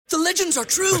The legends are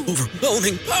true.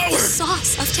 Overwhelming power!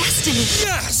 Sauce of destiny.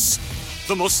 Yes!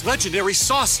 The most legendary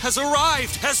sauce has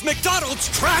arrived as McDonald's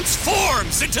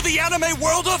transforms into the anime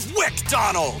world of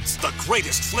WickDonald's. The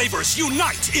greatest flavors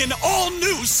unite in all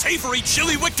new savory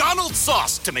chili McDonald's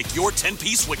sauce to make your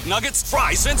 10-piece Wick Nuggets,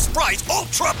 fries, and Sprite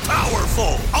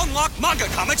ultra-powerful. Unlock manga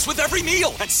comics with every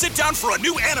meal and sit down for a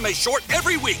new anime short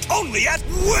every week only at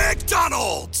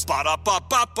WickDonald's.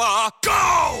 Ba-da-ba-ba-ba,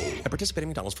 go! At participating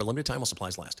McDonald's for a limited time while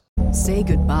supplies last. Say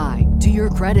goodbye to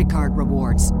your credit card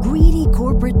rewards. Greedy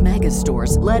corporate mega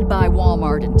stores, led by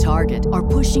Walmart and Target, are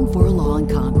pushing for a law in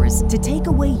Congress to take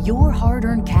away your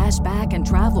hard-earned cash back and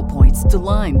travel points to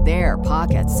line their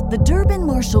pockets. The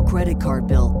Durbin-Marshall credit card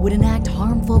bill would enact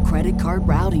harmful credit card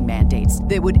routing mandates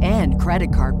that would end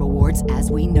credit card rewards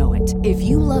as we know it. If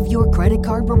you love your credit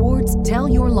card rewards, tell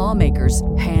your lawmakers,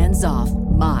 hands off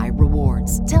my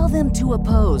rewards. Tell them to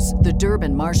oppose the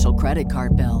Durbin-Marshall credit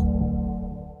card bill.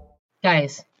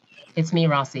 Guys, it's me,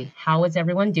 Rossi. How is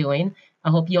everyone doing? I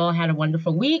hope you all had a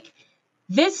wonderful week.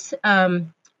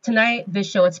 Tonight, this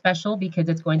show is special because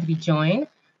it's going to be joined.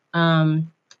 My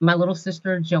little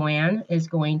sister, Joanne, is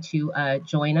going to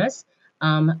join us,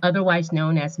 otherwise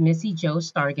known as Missy Jo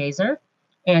Stargazer.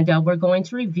 And we're going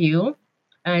to review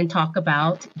and talk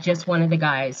about Just One of the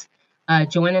Guys.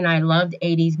 Joanne and I loved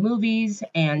 80s movies,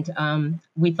 and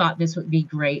we thought this would be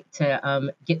great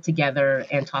to get together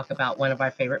and talk about one of our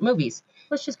favorite movies.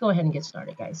 Let's just go ahead and get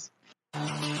started, guys.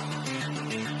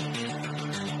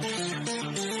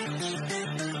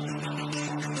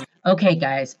 Okay,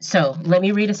 guys, so let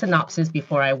me read a synopsis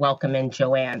before I welcome in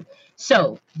Joanne.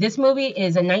 So this movie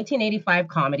is a 1985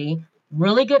 comedy,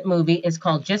 really good movie. It's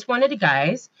called Just One of the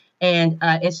Guys, and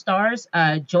it stars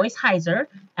Joyce Heiser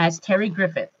as Terry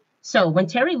Griffith. So when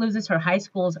Terry loses her high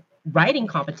school's writing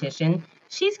competition,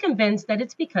 she's convinced that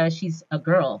it's because she's a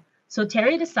girl. So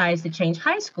Terry decides to change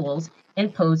high schools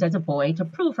and pose as a boy to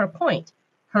prove her point.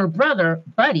 Her brother,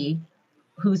 Buddy,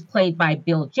 who's played by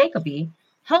Bill Jacoby,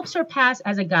 helps her pass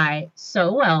as a guy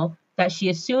so well that she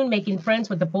is soon making friends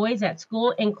with the boys at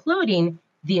school, including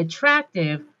the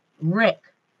attractive Rick,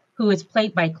 who is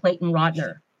played by Clayton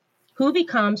Rodner, who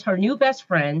becomes her new best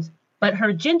friend. But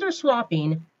her gender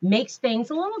swapping makes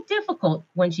things a little difficult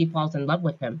when she falls in love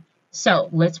with him. So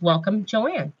let's welcome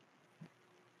Joanne.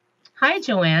 Hi,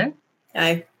 Joanne.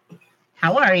 Hi.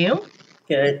 How are you?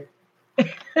 Good.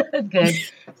 Good.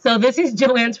 So this is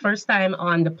Joanne's first time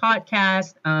on the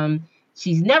podcast.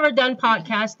 She's never done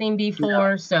podcasting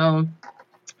before, so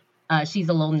she's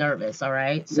a little nervous, all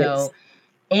right? So Yes.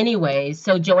 anyways,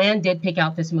 so Joanne did pick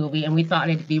out this movie, and we thought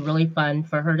it'd be really fun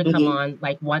for her to come on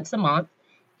like once a month.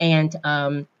 And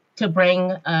to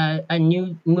bring a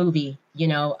new movie,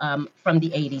 from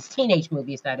the 80s, teenage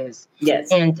movies, that is.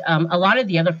 Yes. And a lot of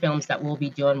the other films that we'll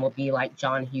be doing will be like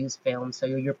John Hughes films. So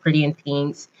you're Pretty in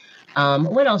Pinks.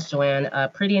 What else, Joanne?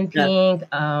 Pretty in Pink.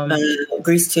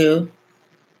 Grease 2.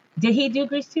 Did he do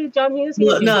Grease 2, John Hughes?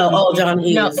 John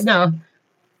Hughes. No.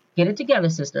 Get it together,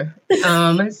 sister.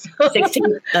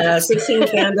 16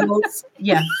 Candles.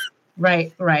 Yeah.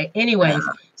 Right. Anyways,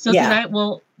 so tonight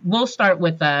we'll start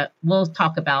with we'll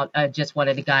talk about Just One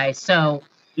of the Guys. So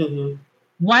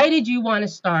why did you want to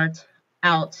start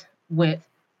out with,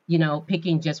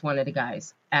 picking Just One of the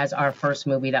Guys as our first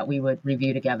movie that we would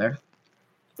review together?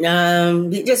 I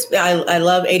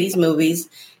love 80s movies,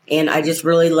 and I just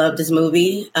really love this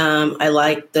movie. I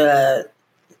like the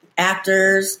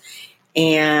actors,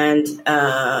 and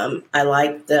I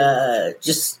like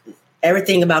just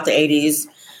everything about the 80s.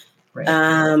 Right.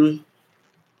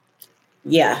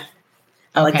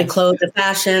 I like the clothes, the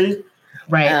fashion.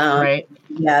 Right.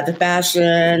 Yeah, the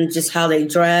fashion, just how they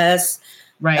dress.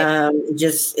 Right. I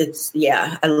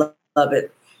love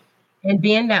it. And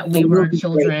being that we were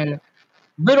children,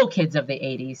 little kids of the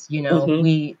 80s,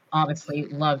 we obviously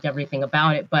loved everything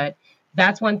about it. But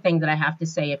that's one thing that I have to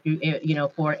say, if you,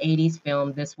 for 80s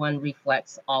film, this one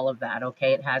reflects all of that.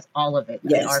 Okay. It has all of it.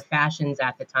 Yes. Our fashions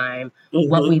at the time,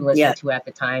 what we listened to at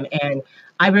the time. And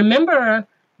I remember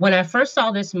when I first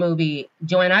saw this movie,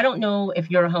 Joanne, I don't know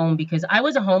if you're home because I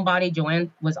was a homebody.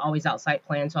 Joanne was always outside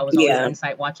playing. So I was always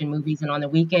inside watching movies. And on the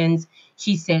weekends,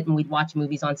 she'd sit and we'd watch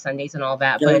movies on Sundays and all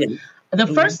that. But the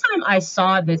first time I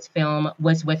saw this film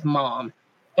was with Mom.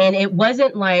 And it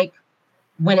wasn't like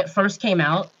when it first came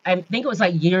out. I think it was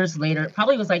like years later. It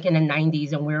probably was like in the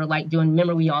 90s. And we were like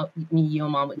remember you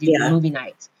and Mom would do movie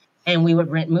nights. And we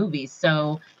would rent movies.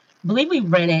 So I believe we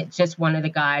rented Just One of the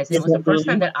Guys. And it was the first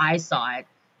time that I saw it.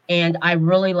 And I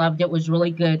really loved it. It was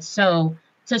really good. So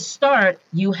to start,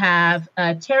 you have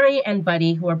Terry and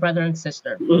Buddy, who are brother and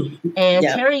sister. And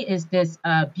Terry is this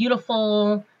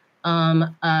beautiful,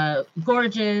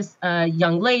 Gorgeous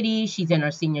young lady. She's in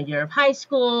her senior year of high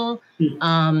school.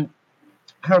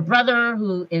 Her brother,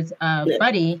 who is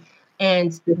Buddy.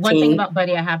 And one thing about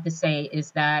Buddy I have to say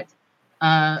is that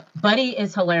Buddy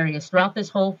is hilarious. Throughout this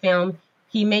whole film,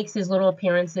 he makes his little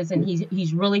appearances and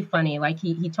he's really funny. Like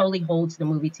he totally holds the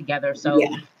movie together. So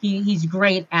he's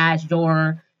great as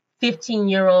your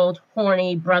 15-year-old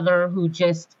horny brother who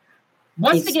just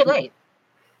wants to get laid.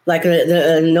 Like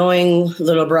the annoying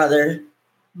little brother.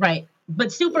 Right.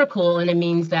 But super cool. And it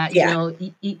means that, you know,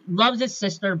 he loves his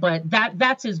sister, but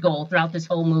that's his goal throughout this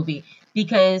whole movie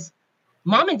because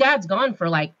mom and dad's gone for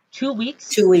like 2 weeks.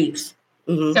 2 weeks.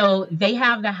 Mm-hmm. So they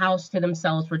have the house to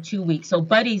themselves for 2 weeks. So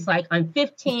Buddy's like, I'm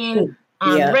 15,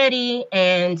 I'm ready,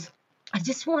 and I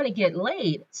just want to get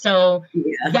laid. So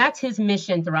that's his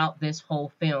mission throughout this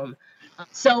whole film.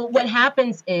 So what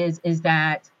happens is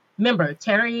that, remember,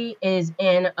 Terry is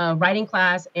in a writing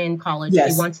class in college.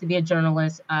 Yes. She wants to be a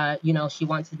journalist. You know, she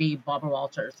wants to be Barbara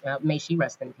Walters. May she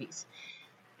rest in peace.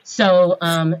 So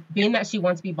being that she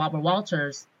wants to be Barbara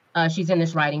Walters, she's in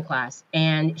this writing class,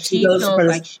 and she feels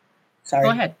like... Sorry.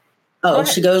 Go ahead.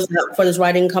 She goes out for this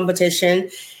writing competition,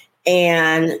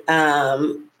 and like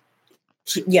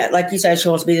you said, she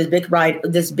wants to be this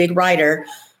big writer.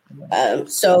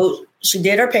 So she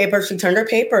did her paper. She turned her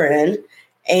paper in,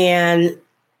 and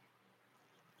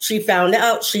she found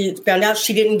out she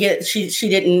didn't get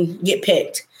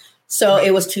picked. So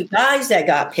it was 2 guys that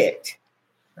got picked.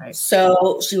 Right.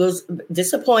 So she was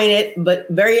disappointed, but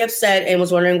very upset, and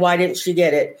was wondering why didn't she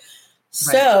get it.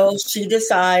 So she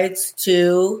decides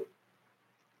to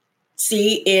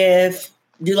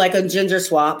do like a gender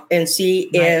swap and see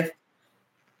if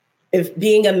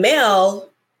being a male,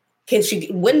 can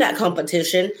she win that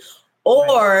competition?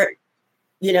 Or,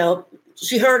 you know,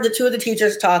 she heard the 2 of the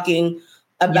teachers talking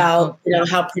about, you know,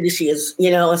 how pretty she is,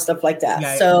 you know, and stuff like that.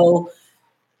 Yeah, so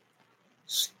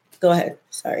go ahead.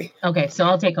 Sorry. Okay. So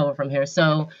I'll take over from here.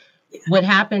 So what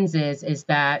happens is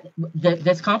that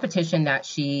this competition that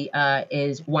she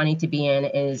is wanting to be in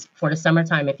is for the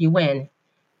summertime. If you win,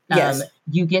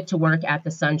 you get to work at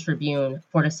the Sun Tribune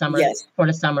for the summer. Yes. For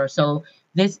the summer, so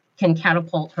this can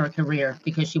catapult her career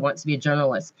because she wants to be a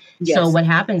journalist. Yes. So what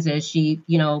happens is she,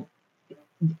 you know,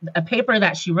 a paper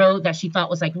that she wrote that she thought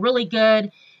was like really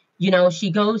good. You know,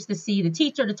 she goes to see the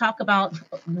teacher to talk about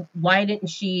why didn't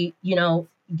she, you know,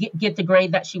 get the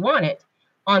grade that she wanted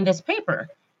on this paper.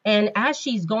 And as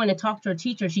she's going to talk to her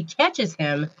teacher, she catches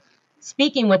him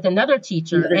speaking with another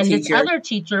teacher. This other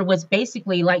teacher was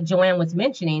basically, like Joanne was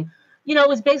mentioning, you know,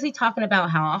 was basically talking about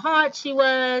how hot she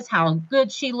was, how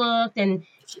good she looked. And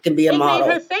she could be a model. It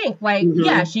made her think like,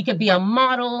 she could be a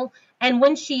model. And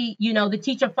when she, you know, the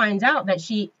teacher finds out that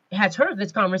she has heard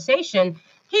this conversation,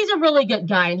 he's a really good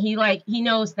guy. And he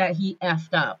knows that he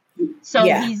effed up. So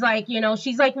he's like, you know,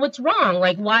 she's like, what's wrong?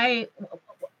 Like,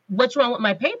 what's wrong with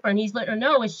my paper? And he's letting her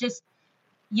know it's just,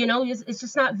 you know, it's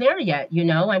just not there yet. You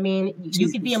know, I mean,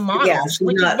 you could be a model. Yeah,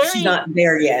 she's not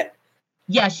there yet.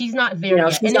 Yeah, she's not there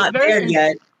yet. She's not there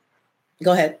yet.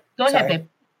 Go ahead. Go ahead, babe.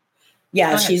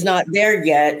 Yeah, she's not there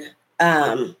yet.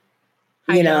 You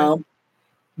know,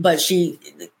 but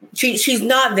she's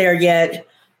not there yet.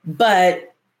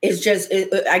 But it's just,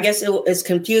 I guess it's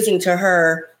confusing to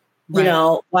her. You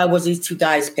know, why was these 2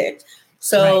 guys picked?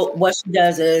 So what she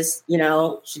does is, you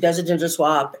know, she does a gender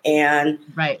swap, and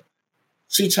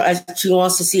she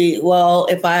wants to see, well,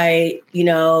 if I, you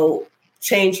know,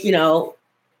 change, you know,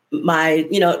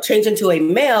 change into a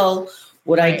male,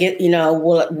 would I get, you know,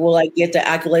 will I get the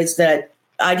accolades that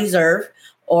I deserve,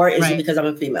 or is it because I'm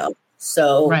a female?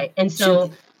 So and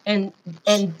so and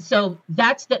so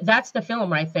that's the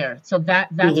film right there. So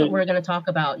that's what we're going to talk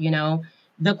about. You know,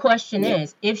 the question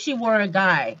is, if she were a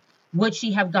guy, would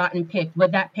she have gotten picked?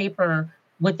 Would that paper,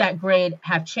 would that grade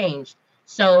have changed?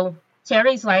 So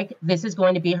Terry's like, this is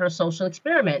going to be her social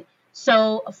experiment.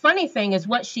 So a funny thing is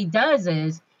what she does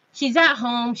is she's at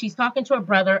home, she's talking to her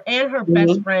brother and her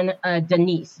best friend,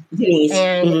 Denise.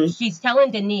 And she's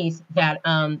telling Denise that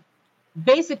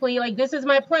basically, like, this is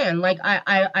my plan. Like,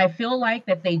 I feel like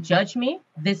that they judge me.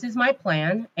 This is my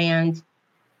plan. And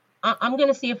I'm going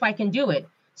to see if I can do it.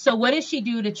 So what does she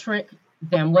do to trick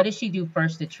them? What does she do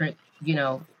first to trick, you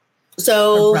know?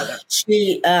 So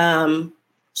she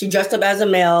dressed up as a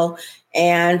male,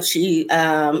 and she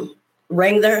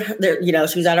rang their, you know,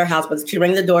 she was at her house, but she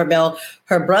rang the doorbell.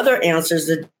 Her brother answers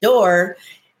the door,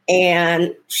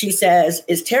 and she says,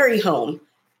 "Is Terry home?"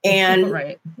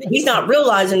 And he's not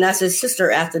realizing that's his sister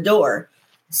at the door.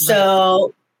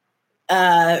 So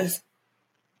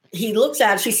he looks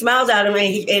at her, she smiles at him,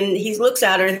 and he looks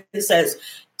at her and says,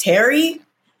 "Terry?"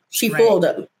 She fooled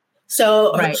him.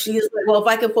 So Right. she's like, well, if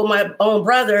I can fool my own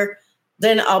brother,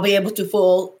 then I'll be able to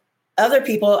fool other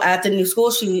people at the new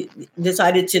school she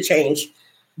decided to change.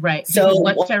 Right. So Because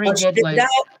what Terry once she did was, that,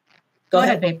 go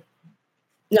ahead, babe.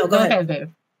 No, Go ahead,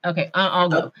 babe. Okay, I'll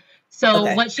go. Oh, So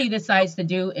okay. what she decides to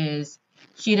do is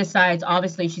she decides,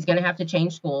 obviously, she's going to have to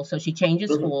change schools. So she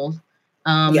changes schools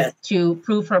Yes. to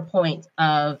prove her point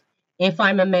of, if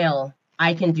I'm a male,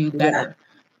 I can do better.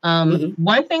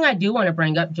 One thing I do want to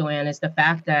bring up, Joanne, is the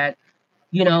fact that,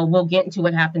 you know, we'll get into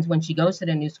what happens when she goes to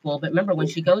the new school. But remember, when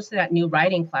she goes to that new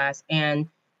writing class and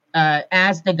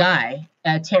as the guy,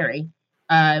 Terry,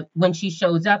 when she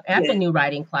shows up at the new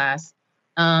writing class,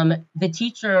 the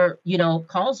teacher, you know,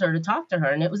 calls her to talk to her.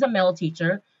 And it was a male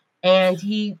teacher. And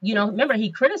he, you know, remember,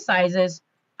 he criticizes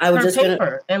I was her just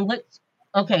paper. And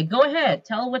okay, go ahead.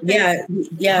 Tell what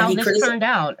how he this turned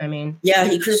out. I mean,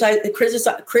 he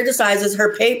criticizes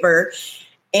her paper,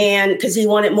 and because he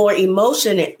wanted more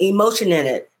emotion in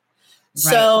it.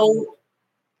 So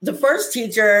the first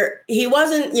teacher, he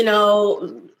wasn't, you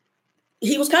know,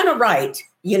 he was kind of right,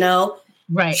 you know.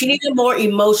 Right. She needed more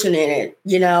emotion in it,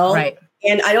 you know. Right.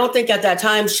 And I don't think at that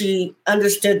time she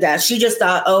understood that. She just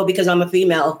thought, oh, because I'm a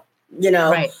female, you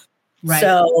know. Right. Right.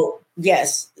 So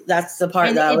yes, that's the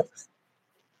part that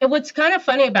what's kind of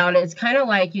funny about it, it's kind of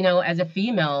like, you know, as a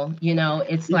female, you know,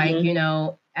 it's like, you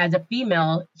know, as a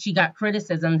female, she got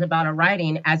criticisms about her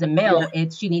writing. As a male,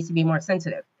 she needs to be more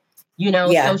sensitive, you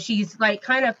know. So she's like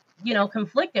kind of, you know,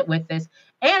 conflicted with this.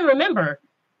 And remember,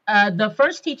 the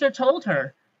first teacher told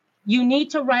her, you need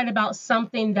to write about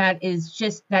something that is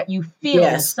just that you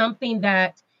feel, something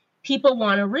that people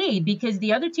want to read, because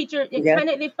the other teacher, it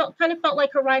kind of felt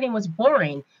like her writing was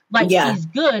boring. Like she's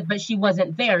good, but she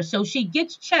wasn't there. So she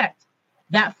gets checked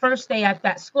that first day at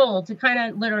that school to kind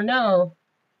of let her know,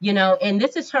 you know, and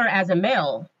this is her as a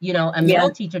male, you know, a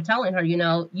male teacher telling her, you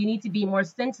know, you need to be more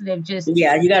sensitive. Just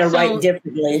you got to write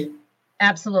differently.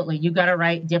 Absolutely. You got to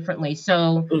write differently.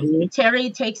 So Terry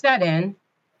takes that in,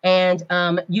 and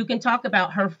you can talk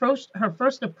about her first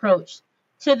approach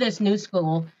to this new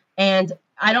school. And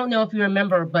I don't know if you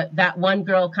remember, but that one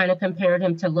girl kind of compared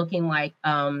him to looking like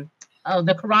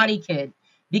the Karate Kid,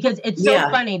 because it's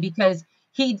so funny because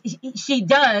he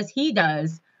does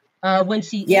when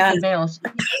she is a male.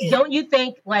 Don't you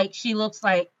think like she looks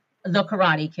like the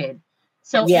Karate Kid?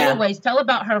 So anyways, tell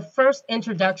about her first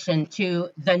introduction to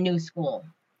the new school.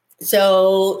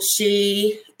 So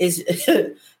she is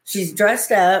she's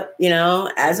dressed up, you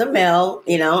know, as a male,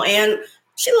 you know, and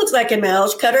she looks like a male.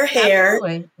 She cut her hair.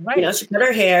 Absolutely. Right. You know, she cut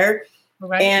her hair.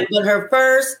 Right. But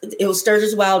it was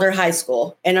Sturgis Wilder High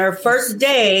School. And her first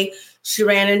day, she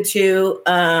ran into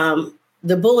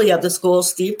the bully of the school,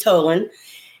 Steve Tolan.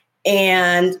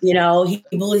 And, you know, he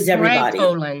bullies everybody. Greg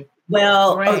Tolan.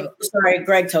 Well,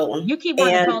 Greg Tolan. You keep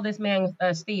wanting to call this man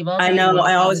Steve. I know.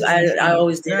 I always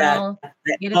do that.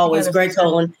 Always Greg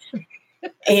Tolan.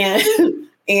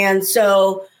 and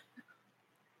so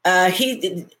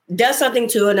he does something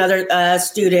to another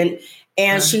student,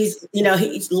 and she's, you know,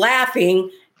 he's laughing,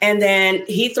 and then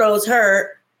he throws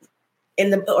her in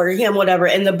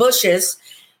the bushes.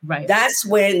 Right. That's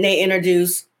when they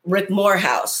introduce Rick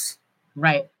Morehouse.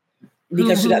 Right.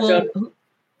 Because she got thrown.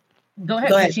 Go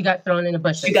ahead. She got thrown in the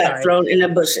bushes. She got thrown in the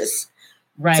bushes.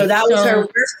 Right. So that was her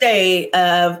first day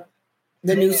of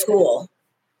the new school.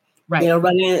 Right. You know,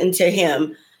 running into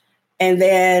him. And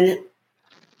then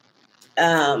what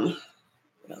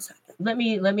else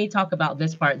happened? Let me talk about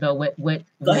this part though with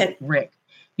ahead. Rick.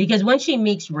 Because when she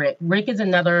meets Rick is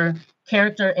another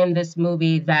character in this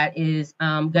movie that is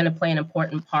going to play an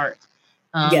important part.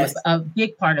 A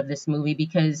big part of this movie,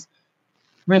 because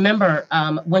remember,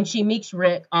 when she meets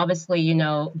Rick, obviously, you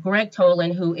know, Greg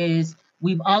Tolan,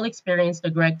 we've all experienced a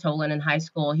Greg Tolan in high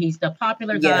school. He's the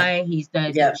popular guy. He's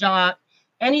the jock,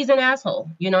 and he's an asshole.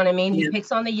 You know what I mean? He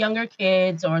picks on the younger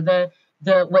kids or the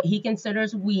what he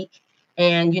considers weak.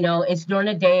 And, you know, it's during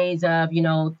the days of, you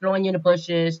know, throwing you in the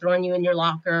bushes, throwing you in your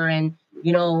locker, and,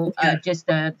 you know, just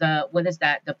the what is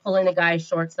that? The pulling the guy's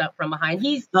shorts up from behind.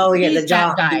 He's the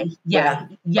jock guy.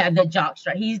 The jock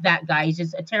strap. He's that guy. He's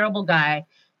just a terrible guy.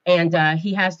 And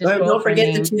he has this. Don't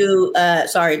forget the two.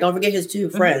 Don't forget his two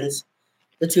friends.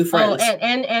 The two friends. Oh,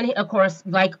 and of course,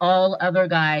 like all other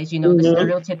guys, you know, the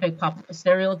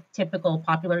stereotypical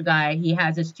popular guy. He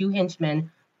has his two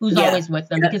henchmen who's always with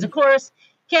them because, of course,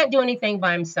 can't do anything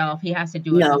by himself. He has to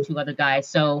do it with two other guys.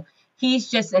 So he's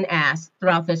just an ass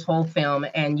throughout this whole film,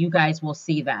 and you guys will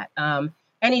see that. And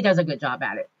he does a good job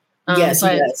at it. He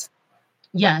does.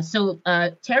 Yeah. So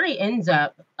Terry ends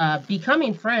up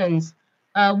becoming friends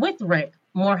with Rick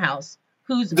Morehouse,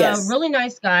 who's a really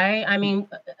nice guy. I mean,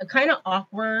 kind of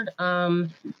awkward.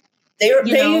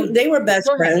 They were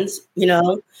best friends, you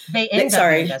know. They ended up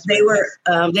being best they friends.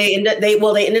 were they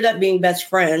ended up being best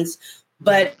friends,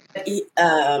 but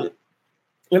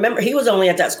remember he was only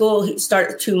at that school. He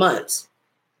started 2 months,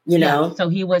 you know. So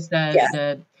he was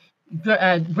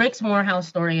Rick's Morehouse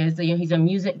story is he's a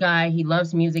music guy. He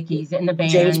loves music. He's in the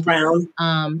band. James Brown.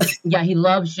 He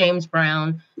loves James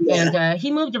Brown, and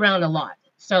he moved around a lot.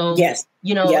 So yes,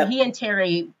 he and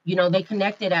Terry, they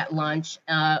connected at lunch.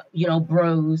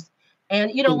 Bros.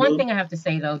 And one thing I have to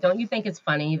say though, don't you think it's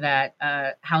funny that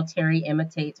how Terry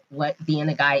imitates what being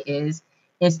a guy is?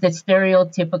 It's the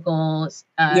stereotypical,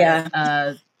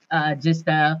 just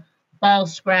ball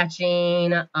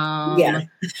scratching,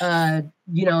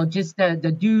 just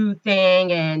the do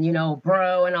thing, and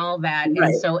bro and all that. Right.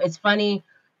 And so it's funny.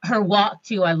 Her walk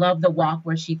too. I love the walk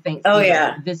where she thinks,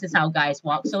 this is how guys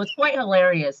walk. So it's quite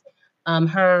hilarious.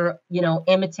 Her,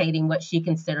 imitating what she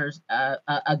considers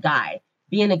a guy,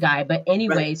 being a guy. But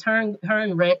anyways, her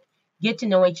and Rick get to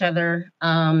know each other.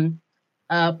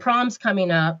 Prom's coming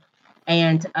up,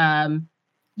 and she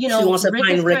wants to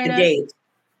find Rick a date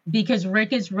because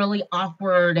Rick is really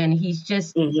awkward and he's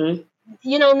just,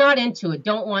 not into it.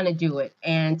 Don't want to do it.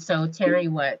 And so Terry,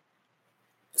 what?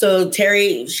 So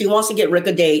Terry, she wants to get Rick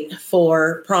a date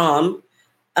for prom.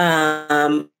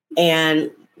 And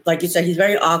like you said, he's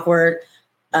very awkward.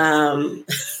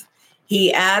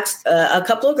 He asked a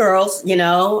couple of girls,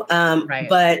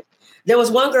 but there was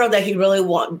one girl that he really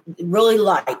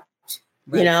liked,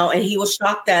 and he was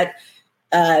shocked that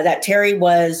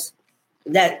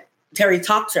Terry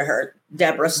talked to her,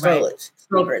 Deborah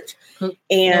Strobridge.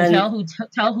 And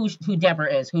tell who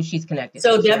Deborah is, who she's connected to.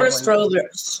 So Deborah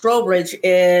Strobridge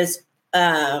is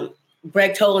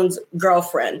Greg Toland's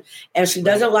girlfriend, and she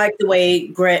doesn't like the way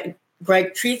Greg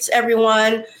treats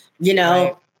everyone,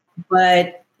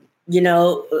 but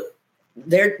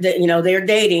they're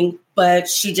dating, but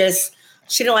she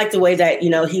didn't like the way that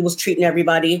he was treating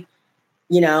everybody,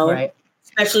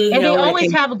 especially and they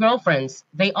always have girlfriends.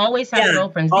 They always have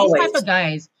girlfriends. These type of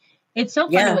guys, it's so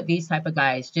funny with these type of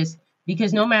guys, just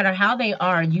because no matter how they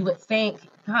are, you would think,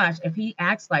 gosh, if he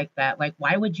acts like that, like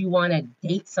why would you want to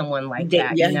date someone like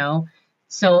that?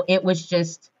 So it was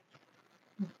just.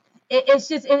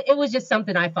 It was just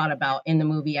something I thought about in the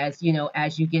movie as you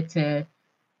get to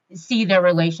see their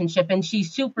relationship, and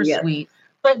she's super sweet,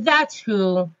 but that's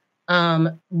who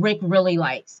Rick really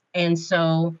likes. And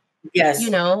so,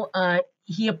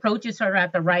 he approaches her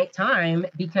at the right time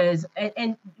because,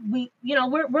 and we're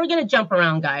going to jump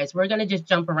around, guys. We're going to just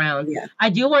jump around. Yeah. I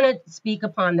do want to speak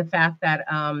upon the fact that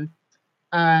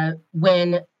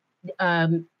when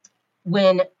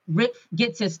Rick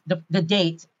gets the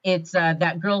date, it's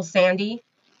that girl Sandy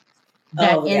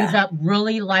that ends up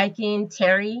really liking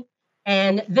Terry.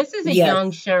 And this is a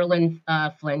young Sherilyn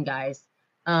Flynn, guys.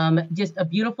 Just a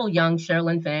beautiful young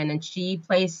Sherilyn Flynn, and she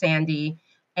plays Sandy.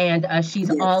 And she's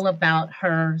all about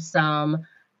her some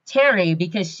Terry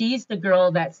because she's the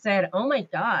girl that said, "Oh my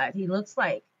God, he looks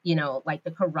like like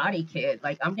the Karate Kid.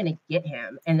 Like I'm gonna get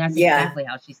him." And that's exactly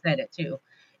how she said it too.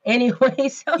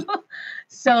 Anyway,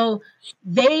 so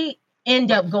they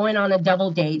end up going on a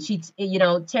double date.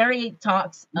 Terry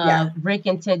talks Rick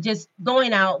into just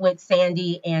going out with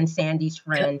Sandy and Sandy's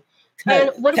friend.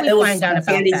 And what do we find out about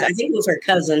that? I think it was her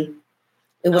cousin.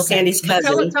 It was Sandy's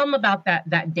cousin. Tell them about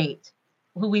that date.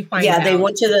 Who we find out. Yeah, they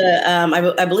went to the,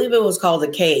 I believe it was called the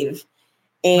Cave.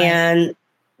 And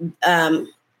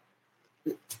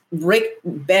Rick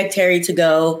begged Terry to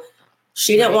go.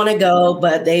 She didn't want to go,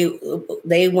 but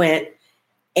they went.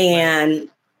 And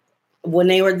when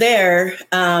they were there,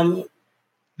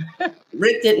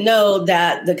 Rick didn't know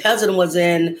that the cousin was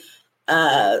in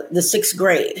the 6th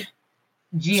grade.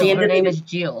 Jill. Her name is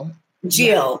Jill.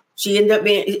 Jill. She ended up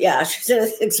being, she's in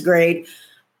the 6th grade.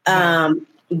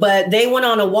 But they went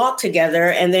on a walk together.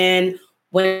 And then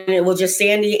when it was just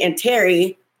Sandy and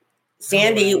Terry,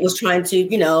 Sandy was trying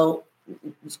to,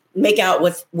 make out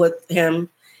with him.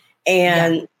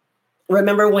 And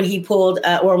remember when he pulled,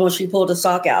 or when she pulled a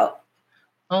sock out?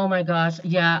 Oh my gosh.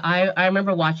 Yeah. I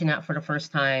remember watching that for the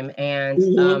first time.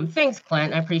 And thanks,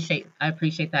 Clint. I appreciate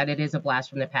that. It is a blast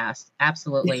from the past.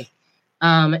 Absolutely.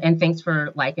 And thanks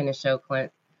for liking the show,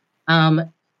 Clint.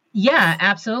 Yeah,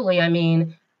 absolutely. I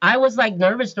mean, I was like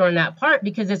nervous during that part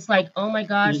because it's like, oh my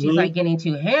gosh, she's like getting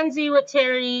too handsy with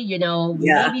Terry,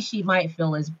 maybe she might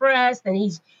feel his breast.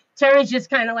 And Terry's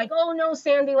just kind of like, oh no,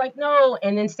 Sandy, like, no.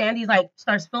 And then Sandy like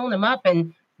starts filling him up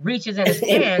and reaches in his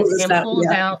pants and pulls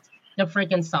out the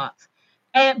freaking socks.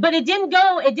 But it didn't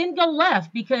go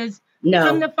left because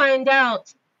come to find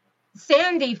out,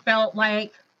 Sandy felt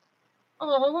like,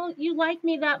 oh, you like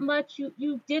me that much.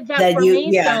 You did that for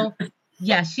me. Yeah. So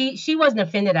yeah, she wasn't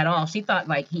offended at all. She thought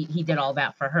like he did all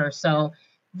that for her. So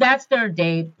that's their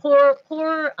day. Poor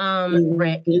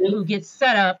Rick, Mhm. who gets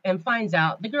set up and finds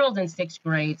out the girl's in 6th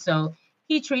grade. So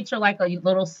he treats her like a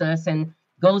little sis and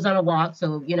goes on a walk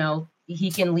so, he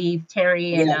can leave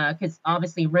Terry and Yeah. because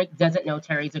obviously Rick doesn't know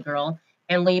Terry's a girl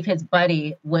and leave his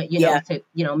buddy with, Yeah. to,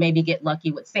 maybe get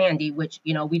lucky with Sandy, which,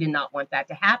 we did not want that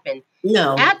to happen.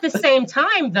 No. At the same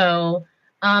time, though,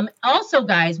 also,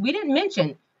 guys, we didn't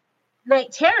mention,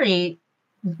 like, Terry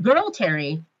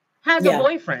has a Yeah.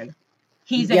 boyfriend.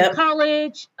 He's Yep. in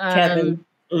college. Kevin.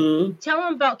 Mhm. Tell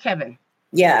him about Kevin.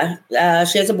 Yeah.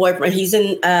 She has a boyfriend. He's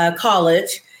in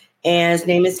college, and his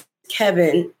name is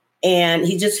Kevin. And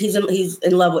he's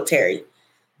in love with Terry.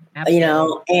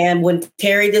 Absolutely. And when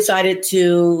Terry decided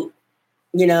to,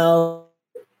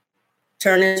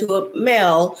 turn into a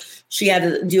male, she had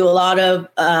to do a lot of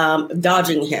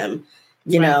dodging him,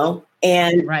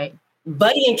 and Right.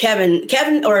 Buddy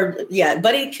and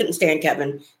Buddy couldn't stand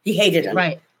Kevin. He hated him.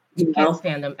 Right. You Can't know?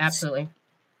 stand him. Absolutely.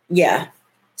 Yeah.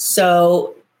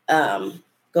 So, go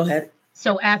ahead.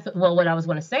 So what I was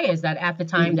going to say is that at the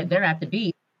time that they're at the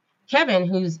beach, Kevin,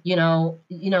 who's,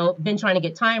 been trying to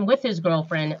get time with his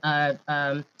girlfriend,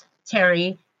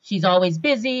 Terry, she's always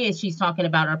busy and she's talking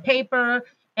about her paper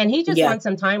and he just wants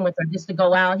some time with her just to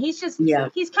go out. He's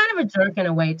kind of a jerk in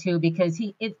a way too, because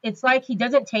it's like he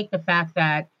doesn't take the fact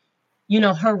that,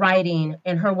 her writing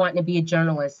and her wanting to be a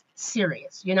journalist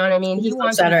serious. You know what I mean? He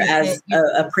wants at her as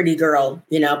a pretty girl,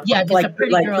 Yeah, just like, a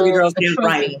pretty like girl, pretty girls a can't trophy.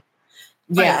 write.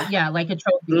 Yeah. Yeah. Yeah, like a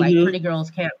trophy. Like pretty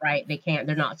girls can't write.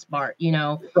 They're not smart,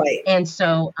 Right. And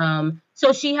so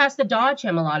so she has to dodge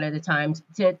him a lot of the times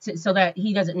to so that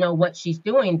he doesn't know what she's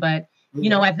doing. But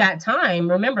at that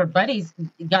time, remember, Buddy's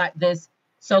got this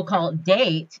so-called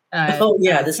date. The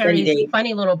study Terry's date.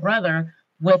 funny little brother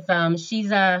with she's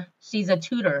a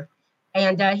tutor.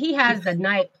 And he has the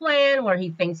night plan where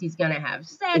he thinks he's gonna have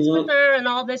sex with her and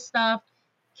all this stuff.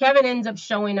 Kevin ends up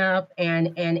showing up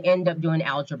and end up doing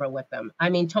algebra with them. I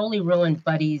mean, totally ruined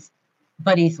Buddy's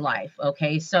life.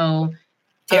 Okay, so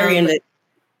Terry ended.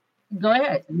 Go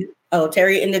ahead. Oh,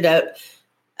 Terry ended up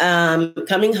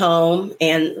coming home,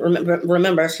 and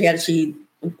remember, she had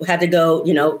to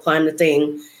go, climb the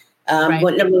thing.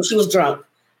 When she was drunk,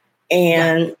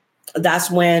 and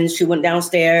that's when she went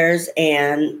downstairs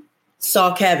and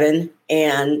saw Kevin,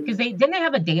 and because they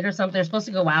have a date or something. They're supposed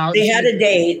to go out. They had a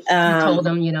date. He told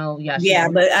them,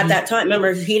 but at that time,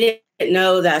 remember, he didn't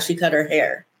know that she cut her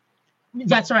hair.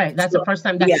 That's right. That's the first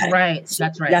time. That's right.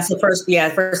 That's right. That's the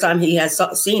first time he has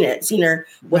seen her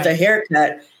with a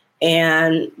haircut,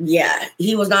 and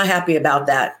he was not happy about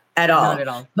that at all. Not at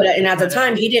all. But at the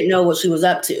time, he didn't know what she was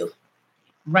up to.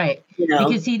 Right.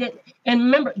 Because he didn't. And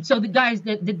remember, so the guys,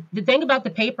 the thing about the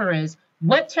paper is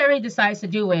what Terry decides to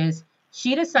do is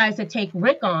she decides to take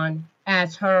Rick on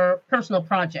as her personal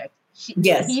project.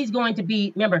 He's going to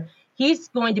be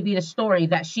the story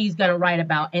that she's going to write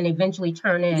about and eventually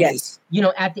turn in,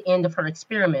 at the end of her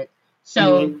experiment.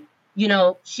 So,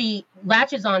 she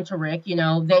latches on to Rick.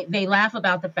 They laugh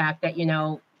about the fact that,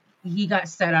 he got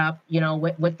set up,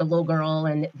 with the little girl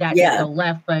and that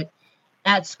left. But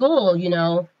at school,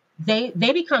 they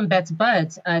become best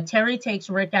buds. Terry takes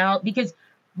Rick out because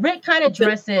Rick kind of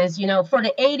dresses, for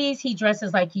the 80s, he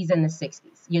dresses like he's in the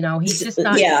 60s. He's just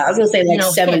not. Yeah, I was going to say like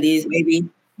 70s, maybe.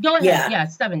 Go ahead. Yeah,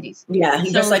 70s. Yeah,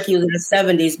 he dressed like he was in the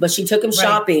 70s, but she took him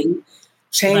shopping,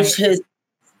 changed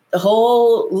the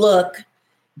whole look,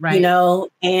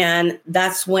 and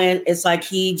that's when it's like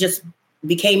he just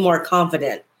became more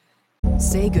confident.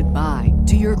 Say goodbye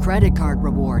to your credit card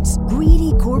rewards.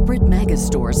 Greedy corporate mega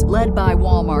stores, led by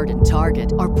Walmart and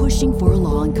Target, are pushing for a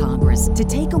law in Congress to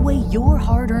take away your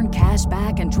hard-earned cash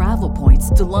back and travel points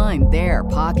to line their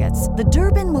pockets. The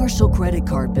Durbin-Marshall credit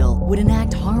card bill would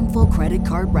enact harmful credit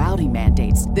card routing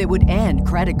mandates that would end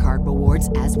credit card rewards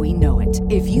as we know it.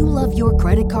 If you love your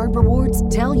credit card rewards,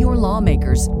 tell your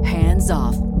lawmakers, hands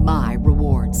off my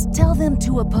rewards. Tell them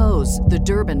to oppose the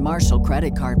Durbin-Marshall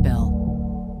credit card bill.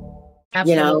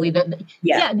 Absolutely.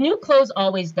 New clothes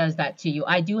always does that to you.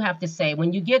 I do have to say,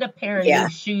 when you get a pair of new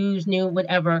shoes, new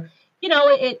whatever,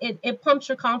 it pumps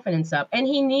your confidence up. And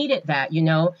he needed that,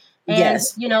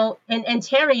 and, and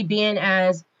Terry being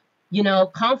as,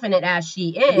 confident as she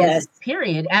is,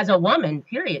 period, as a woman,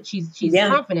 period. She's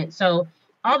confident. So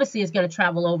obviously it's going to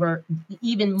travel over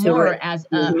even more as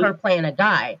her playing a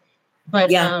guy. But,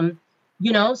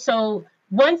 so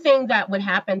one thing that would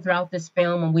happen throughout this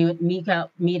film when we would meet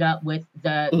up with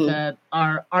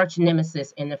our arch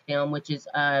nemesis in the film, which is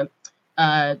the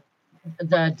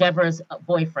Deborah's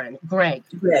boyfriend, Greg.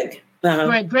 Greg.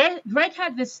 Uh-huh. Greg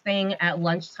had this thing at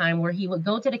lunchtime where he would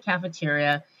go to the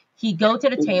cafeteria. he'd go to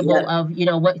the table of, you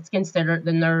know, what's considered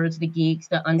the nerds, the geeks,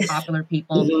 the unpopular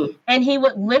people, and he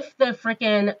would lift the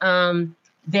freaking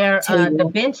the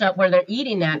bench up where they're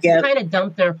eating at to kind of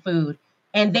dump their food.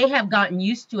 And they have gotten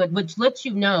used to it, which lets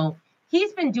you know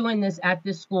he's been doing this at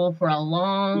this school for a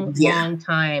long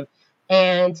time.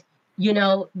 And, you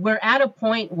know, we're at a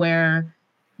point where,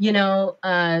 you know,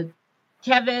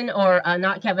 Kevin, or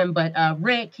not Kevin, but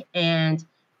Rick and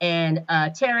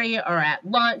Terry are at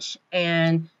lunch,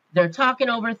 and they're talking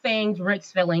over things.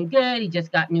 Rick's feeling good. He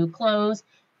just got new clothes.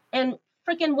 And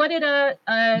freaking, what did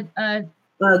Greg,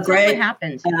 what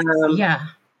happened?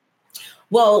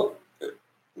 Well,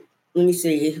 let me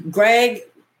see. Greg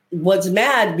was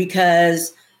mad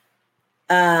because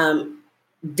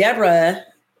Deborah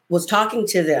was talking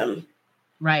to them.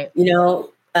 Right. You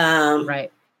know,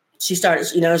 right. She started,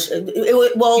 you know,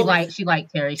 she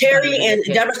liked Terry. Terry and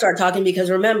Deborah started talking because,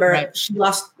 remember, she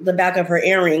lost the back of her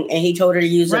earring, and he told her to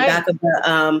use the back of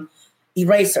the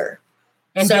eraser.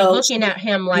 And so, they're looking at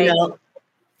him like, you know,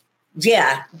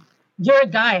 you're a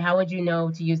guy. How would you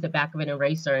know to use the back of an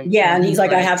eraser? And he's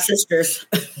like, I have sisters.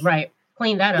 Right.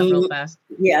 Clean that up real fast.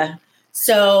 Yeah.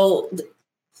 So,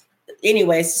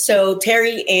 anyways, so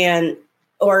Terry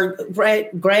or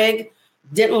Greg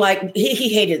didn't like, he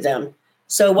hated them.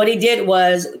 So what he did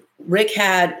was, Rick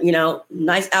had, you know,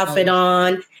 nice outfit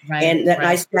on and that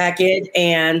nice jacket,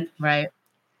 and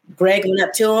Greg went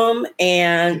up to him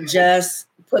and just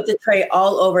put the tray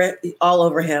all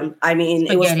over him. I mean,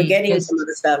 it was spaghetti and some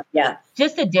other stuff. Yeah.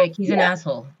 Just a dick. He's an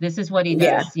asshole. This is what he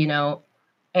does, you know.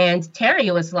 And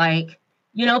Terry was like,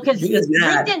 you know, because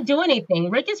Rick didn't do anything.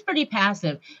 Rick is pretty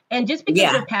passive, and just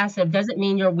because you're passive doesn't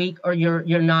mean you're weak or you're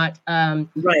not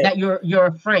that you're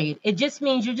afraid. It just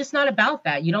means you're just not about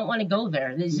that. You don't want to go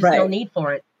there. There's just no need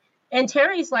for it. And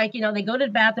Terry's like, you know, they go to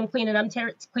the bathroom, clean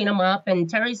them up, and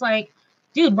Terry's like,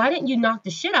 dude, why didn't you knock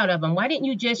the shit out of him? Why didn't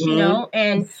you just, you know?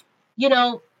 And you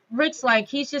know, Rick's like,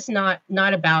 he's just not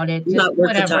about it. Just not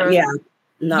worth the time. Yeah,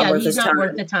 he's not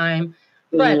worth the time.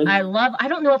 But I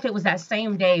don't know if it was that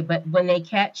same day, but when they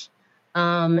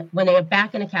when they are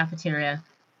back in the cafeteria,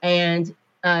 and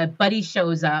Buddy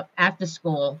shows up after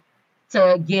school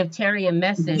to give Terry a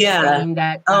message saying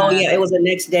that. It was the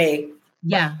next day.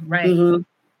 Yeah, right. Mm-hmm.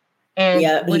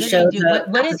 And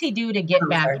what does he do to get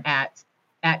back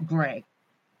at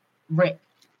Rick?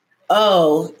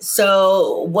 Oh,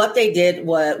 so what they did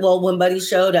was, when Buddy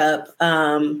showed up,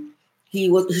 he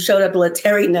showed up to let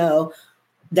Terry know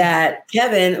that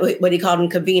Kevin, what he called him,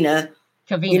 Kavina,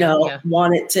 you know,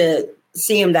 wanted to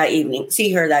see her that evening.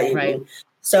 Right.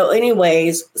 So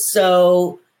anyways,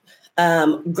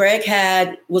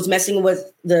 Greg was messing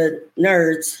with the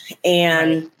nerds,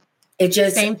 and it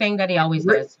just... Same thing that he always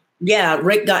does. Yeah,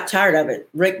 Rick got tired of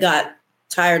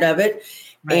it.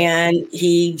 And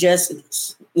he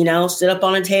just, you know, stood up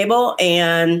on a table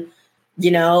and,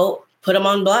 you know, put him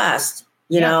on blast,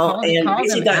 you know, and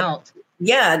basically got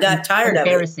tired of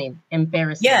it.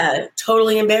 Embarrassing. Yeah,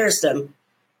 totally embarrassed him.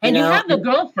 And you have the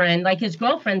girlfriend, like his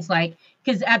girlfriend's like,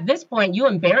 because at this point you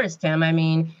embarrassed him. I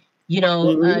mean, you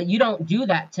know, you don't do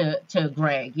that to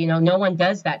Greg. You know, no one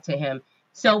does that to him.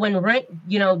 So when Rick,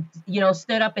 you know,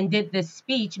 stood up and did this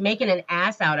speech, making an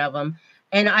ass out of him,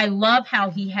 and I love how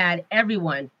he had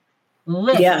everyone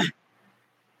lift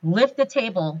the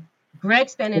table. Greg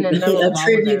standing in the middle of all of them. A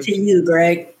tribute to you,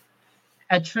 Greg.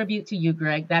 A tribute to you,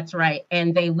 Greg. That's right.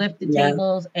 And they lift the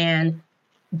tables and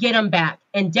get him back.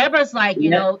 And Deborah's like, you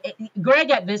know,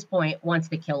 Greg at this point wants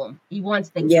to kill him. He wants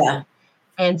to kill him.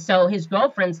 And so his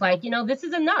girlfriend's like, you know, this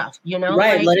is enough, you know.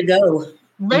 Right, like, let it go.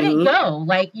 Let it go.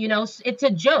 Like, you know, it's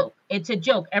a joke. It's a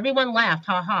joke. Everyone laughed,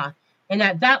 ha ha. And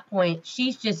at that point,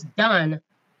 she's just done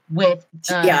with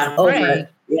Greg,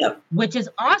 which is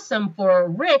awesome for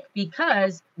Rick,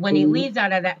 because when he leaves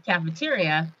out of that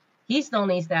cafeteria, he still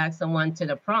needs to ask someone to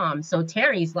the prom. So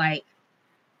Terry's like,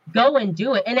 go and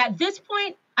do it. And at this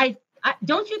point, I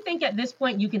don't you think at this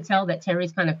point you can tell that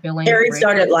Terry's kind of feeling Terry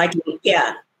started liking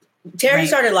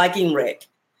started liking Rick.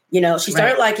 You know, she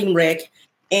started liking Rick,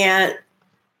 and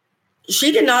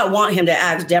she did not want him to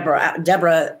ask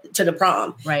Deborah to the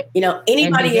prom. Right. You know,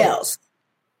 anybody else.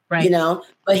 Right. You know,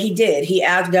 but he did. He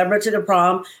asked Deborah to the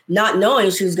prom, not knowing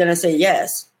she was going to say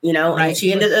yes, you know, and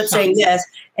she ended up saying yes.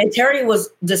 And Terry was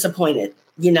disappointed,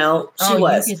 you know, she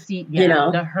was, you can see, you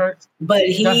know, the hurt, but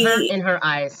the hurt in her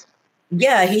eyes.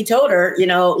 Yeah. He told her, you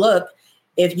know, look,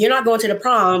 if you're not going to the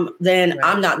prom, then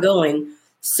I'm not going.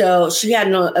 So she had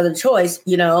no other choice.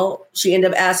 You know, she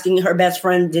ended up asking her best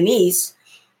friend, Denise,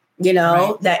 you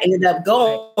know, that ended up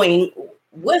going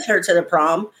with her to the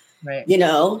prom, you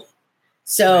know.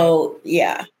 So,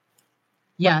 Yeah.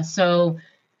 So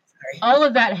all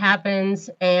of that happens,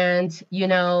 and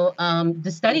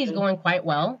the study is going quite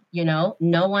well. No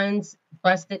one's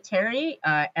busted Terry.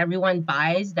 Everyone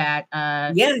buys that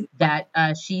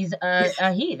that she's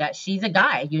that she's a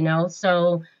guy.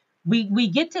 So we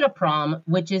get to the prom,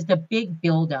 which is the big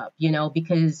buildup.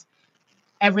 Because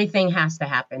everything has to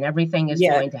happen. Everything is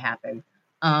going to happen.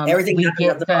 Everything we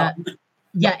get at the prom.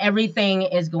 Everything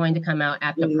is going to come out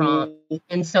at the prom.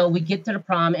 And so we get to the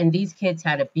prom, and these kids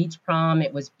had a beach prom.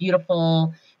 It was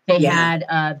beautiful. They had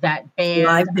that band.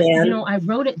 Live band. I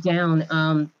wrote it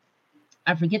down.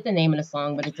 I forget the name of the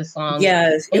song, but it's a song.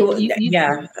 Yes.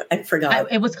 I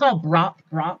forgot. It was called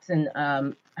Brock's, and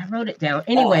I wrote it down.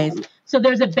 Anyways, so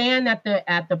there's a band at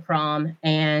the prom,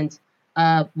 and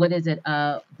what is it?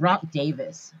 Brock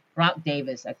Davis,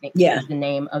 I think is the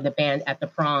name of the band at the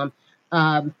prom.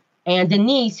 And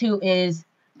Denise, who is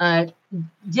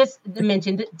just to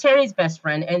mention Terry's best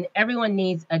friend, and everyone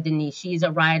needs a Denise. She's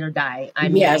a ride or die. I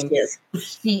mean,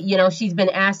 she's been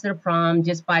asked to the prom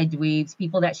just by dweebs,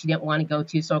 people that she didn't want to go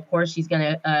to. So of course she's going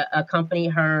to accompany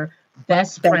her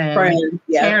best friend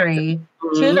Terry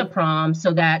to the prom,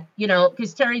 so that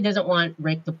because Terry doesn't want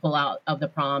Rick to pull out of the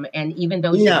prom, and even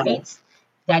though she hates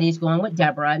that he's going with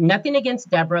Deborah, nothing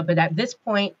against Deborah, but at this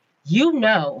point,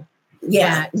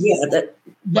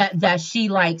 that she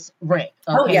likes Rick.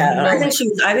 Okay? I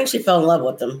think she fell in love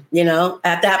with him.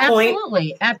 At that point.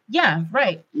 Absolutely.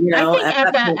 Right.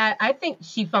 I think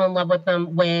she fell in love with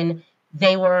him when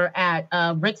they were at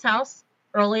Rick's house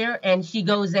earlier, and she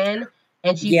goes in,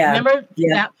 and she remember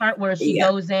that part where she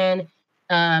goes in.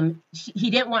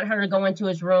 He didn't want her to go into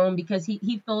his room because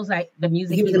he feels like the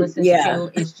music he listens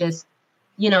to is just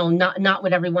not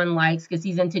what everyone likes, because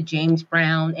he's into James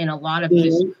Brown and a lot of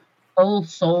just old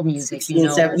soul music,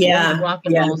 old rock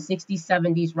and roll, 60s,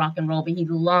 70s rock and roll, but he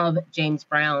loved James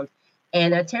Brown.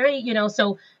 And Terry,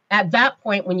 so at that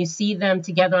point, when you see them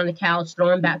together on the couch,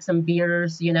 throwing back some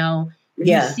beers, you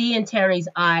see in Terry's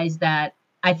eyes that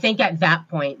I think at that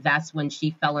point, that's when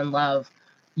she fell in love,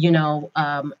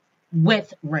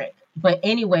 with Rick. But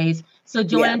anyways, so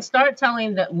Joanne, start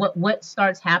telling that what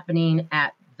starts happening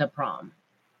at the prom.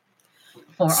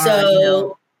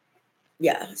 So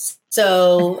Denise,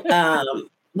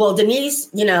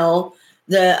 the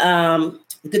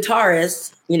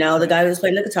guitarist, the guy who was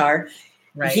playing the guitar,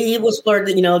 he was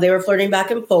flirting, they were flirting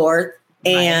back and forth,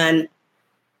 and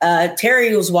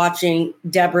Terry was watching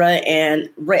Deborah and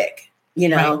Rick,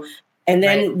 and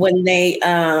then when they,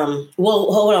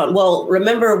 hold on. Well,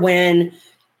 remember when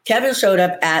Kevin showed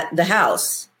up at the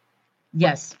house?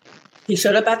 Yes. He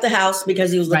showed up at the house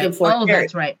because he was looking for Terry.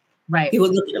 That's right. Right. He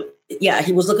was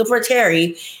looking for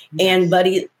Terry, and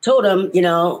Buddy told him,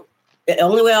 the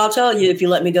only way I'll tell you if you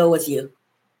let me go with you.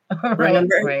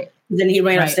 Remember? Right. Then he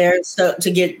ran upstairs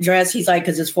to get dressed. He's like,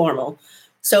 because it's formal.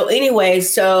 So anyway,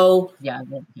 So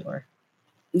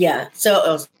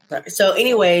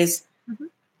anyways,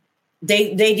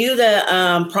 they do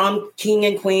the prom king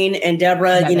and queen, and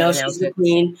Deborah, she's the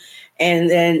queen, and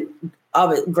then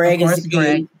Greg is the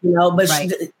king, but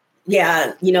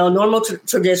normal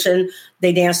tradition,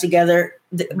 they dance together.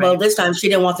 Well, this time she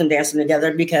didn't want them dancing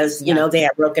together because, they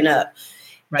had broken up.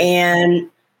 Right. And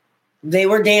they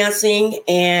were dancing,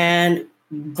 and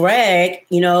Greg,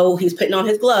 he's putting on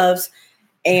his gloves,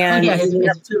 and he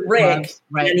went up to Rick,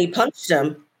 and he punched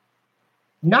him.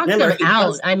 Knocked him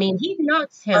out. I mean, he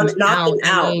knocks him out.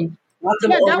 Knocked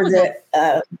him over the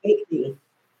thing.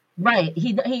 Right.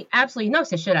 He absolutely knocks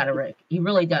the shit out of Rick. He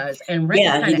really does. And Rick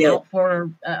is kind of out for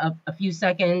a few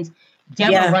seconds.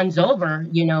 Deborah runs over,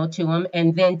 to him.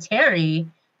 And then Terry,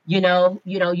 you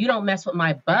don't mess with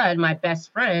my bud, my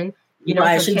best friend.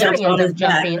 So she Terry jumps on his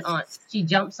jumping back. She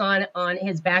jumps on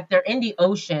his back. They're in the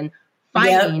ocean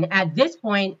fighting. Yep. At this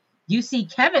point, you see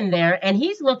Kevin there, and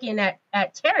he's looking at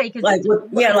Terry because what's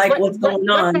going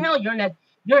on? What the hell? You're in a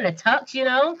tux,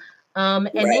 and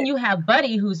then you have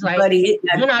Buddy, who's like,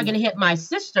 you're not going to hit my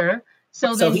sister.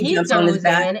 So then he goes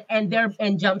in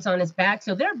and jumps on his back.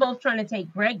 So they're both trying to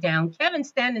take Greg down. Kevin's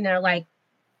standing there like,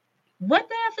 what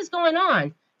the F is going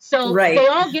on? So they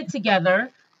all get together,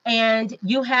 and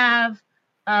you have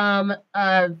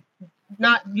Rick,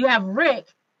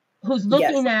 who's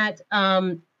looking at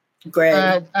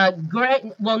Greg.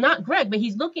 Greg. Well, not Greg, but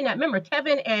he's looking at. Remember,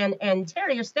 Kevin and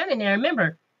Terry are standing there.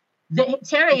 Remember,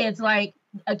 Terry is like,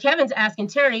 Kevin's asking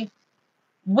Terry,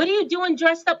 "What are you doing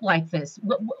dressed up like this?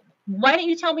 Why didn't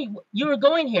you tell me you were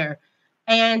going here?"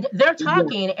 And they're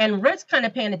talking, and Rick's kind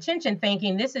of paying attention,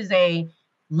 thinking this is a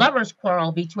lover's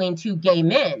quarrel between two gay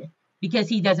men because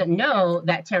he doesn't know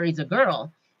that Terry's a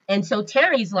girl. And so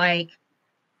Terry's like,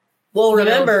 "Well,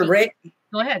 remember, Rick."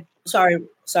 Go ahead. Sorry,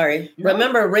 Sorry. No.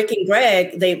 Remember Rick and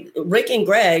Greg,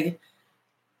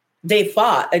 they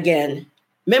fought again.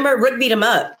 Remember Rick beat him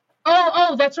up.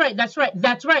 Oh, that's right.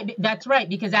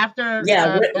 Because after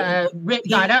Rick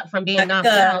got up from being knocked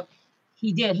out,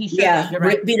 he did. He should have. You're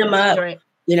right. Rick beat him up. Right.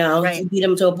 You know, he beat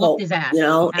him to a pulp. Whooped his ass. You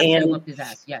know, and whooped his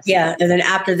ass. Yes. Yeah, and then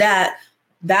after that,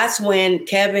 that's when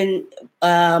Kevin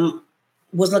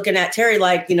was looking at Terry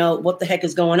like, you know, what the heck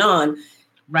is going on?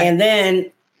 Right. And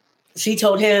then she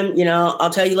told him, you know, I'll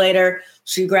tell you later.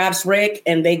 She grabs Rick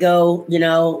and they go, you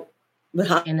know,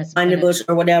 behind the bush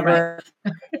or whatever.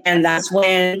 Right. And that's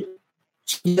when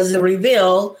she does the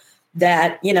reveal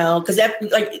that, you know, because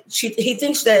he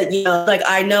thinks that, you know, like,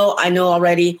 I know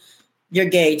already you're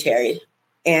gay, Terry.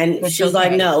 And she's okay.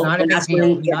 Like, no. And that's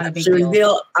when she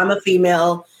revealed, I'm a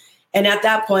female. And at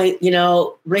that point, you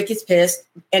know, Rick is pissed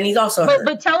and he's also hurt.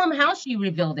 But tell him how she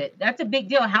revealed it. That's a big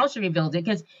deal, how she revealed it,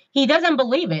 because he doesn't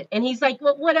believe it. And he's like,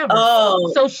 well, whatever.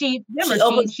 Oh. So she opens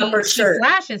up her shirt. She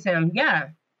flashes him. Yeah.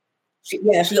 She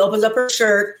opens up her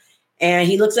shirt and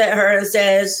he looks at her and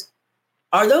says,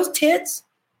 are those tits?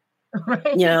 Right.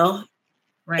 You know?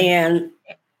 Right. And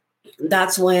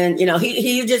that's when, you know,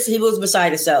 he was beside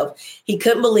himself. He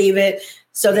couldn't believe it.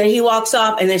 So then he walks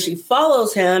off and then she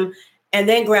follows him and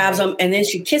then grabs him and then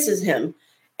she kisses him.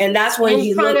 And that's when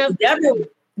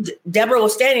Deborah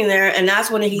was standing there and that's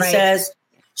when he says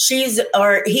he's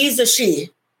a she.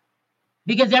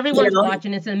 Because everyone's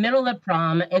watching. It's in the middle of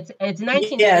prom. It's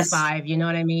 1985. You know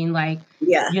what I mean? Like,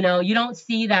 you know, you don't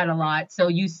see that a lot. So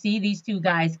you see these two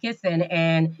guys kissing,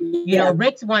 and you know,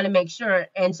 Rick's want to make sure,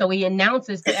 and so he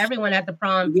announces to everyone at the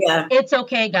prom, "It's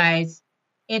okay, guys.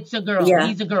 It's a girl.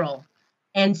 He's a girl."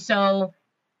 And so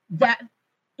that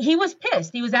he was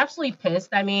pissed. He was absolutely pissed.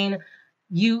 I mean,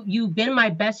 you've been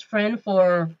my best friend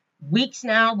for weeks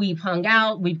now. We've hung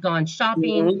out. We've gone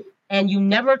shopping. Mm-hmm. And you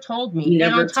never told me.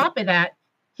 And on top of that,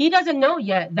 he doesn't know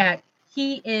yet that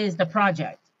he is the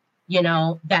project, you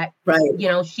know, that, you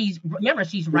know, she's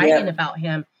writing about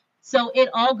him. So it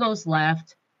all goes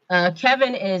left.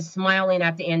 Kevin is smiling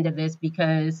at the end of this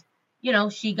because, you know,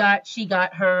 she got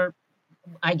her,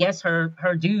 I guess,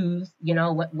 her dues, you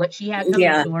know, what she had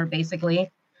coming to her, basically.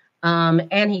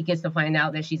 And he gets to find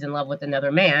out that she's in love with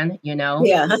another man, you know.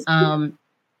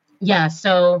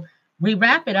 So we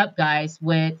wrap it up, guys,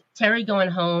 with Terry going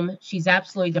home. She's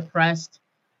absolutely depressed.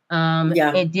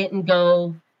 It didn't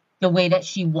go the way that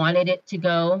she wanted it to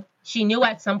go. She knew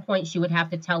at some point she would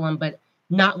have to tell him, but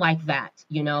not like that,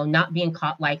 you know, not being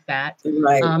caught like that.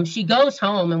 Right. She goes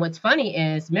home. And what's funny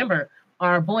is, remember,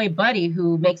 our boy Buddy,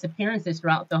 who makes appearances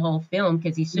throughout the whole film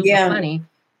because he's super funny.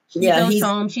 She goes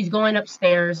home. She's going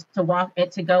upstairs to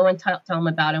go and tell him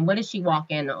about him. What does she walk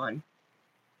in on?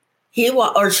 She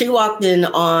walked in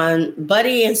on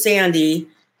Buddy and Sandy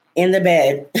in the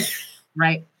bed.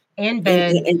 Right. In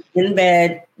bed. In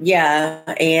bed. Yeah.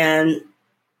 And,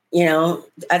 you know,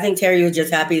 I think Terry was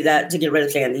just happy to get rid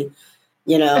of Sandy,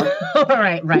 you know.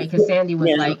 Right. Because Sandy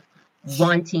was like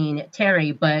wanting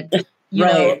Terry. But, you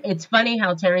know, it's funny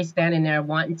how Terry's standing there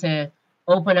wanting to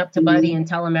open up to Buddy and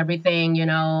tell him everything, you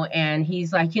know. And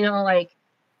he's like, you know, like,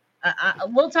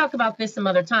 we'll talk about this some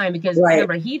other time because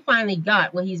remember, he finally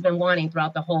got what he's been wanting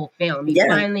throughout the whole film. He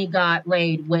finally got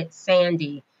laid with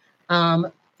Sandy.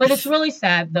 But it's really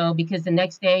sad though, because the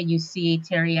next day you see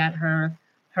Terry at her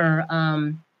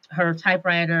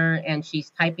typewriter and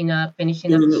she's typing up,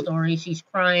 finishing up the story. She's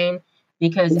crying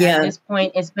because at this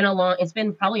point it's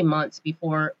been probably months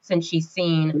since she's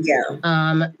seen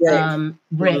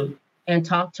Rick and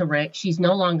talked to Rick. She's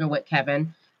no longer with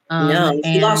Kevin.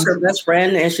 She lost her best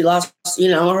friend and she lost, you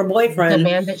know, her boyfriend. The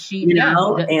man that she,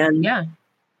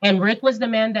 and Rick was the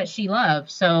man that she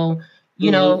loved. So,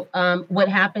 you know, what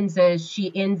happens is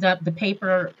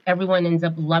everyone ends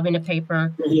up loving the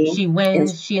paper. She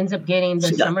wins. She ends up getting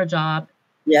the summer job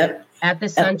at the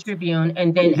Sun Tribune.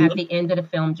 And then at the end of the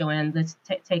film, Joanne, let's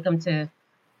take them to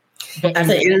the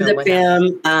end of the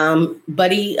film.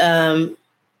 Buddy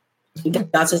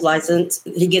got his license.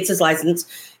 He gets his license.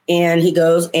 And he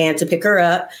goes to pick her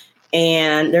up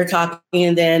and they're talking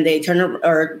and then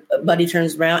Buddy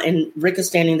turns around and Rick is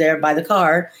standing there by the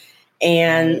car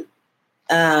and,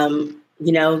 you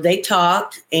know, they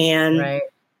talk and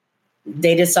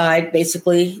they decide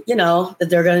basically, you know, that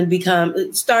they're going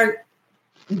to start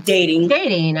dating.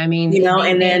 I mean, you know,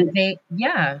 and then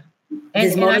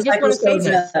his motorcycle goes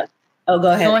up. Oh,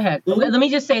 go ahead. Go ahead. Let me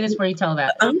just say this before you tell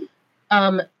that.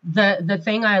 The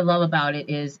thing I love about it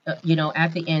is, you know,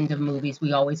 at the end of movies,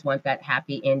 we always want that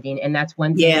happy ending. And that's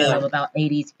one thing I love about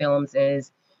 80s films is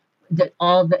that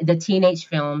all the teenage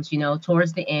films, you know,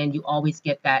 towards the end, you always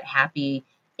get that happy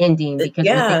ending, because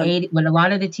Yeah. with a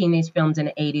lot of the teenage films in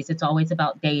the 80s, it's always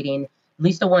about dating. At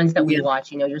least the ones that we Yeah.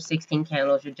 watch, your 16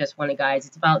 Candles, your Just Wanted Guys.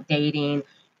 It's about dating,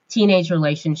 teenage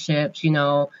relationships,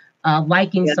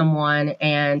 liking Yeah. someone.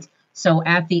 And so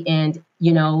at the end,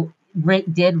 Rick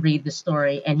did read the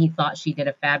story and he thought she did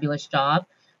a fabulous job.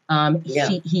 Yeah.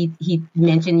 He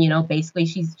mentioned, basically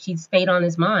she stayed on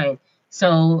his mind.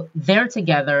 So they're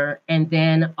together, and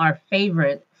then our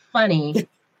favorite funny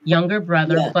younger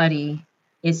brother, Yeah. Buddy,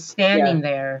 is standing Yeah.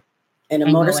 there. And a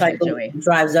And go motorcycle ahead, Joey.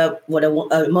 drives up with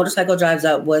a motorcycle drives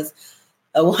up with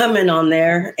a woman on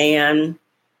there, and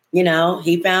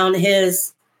he found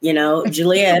his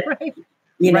Juliet, Right.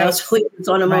 so he gets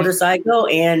on a Right. motorcycle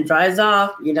and drives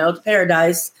off, to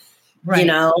paradise. Right.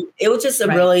 It was just a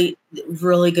Right. really,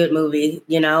 really good movie.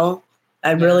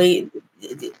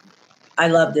 I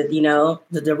loved it.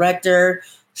 The director,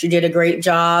 she did a great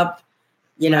job.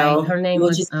 Right. Her name it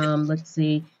was, just let's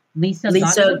see, Lisa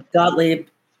Lisa Gottlieb.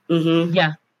 Gottlieb.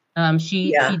 Yeah.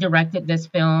 She directed this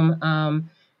film.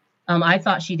 I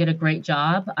thought she did a great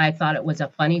job. I thought it was a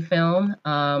funny film.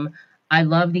 I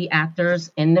love the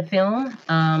actors in the film.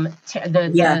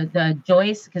 The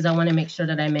Joyce, because I want to make sure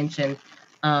that I mention,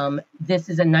 this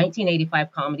is a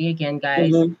 1985 comedy again,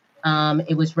 guys. Mhm.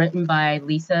 It was written by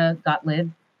Lisa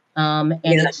Gottlieb, and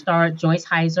it starred Joyce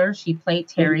Heiser. She played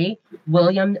Terry.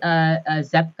 William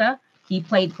Zepka, he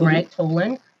played Greg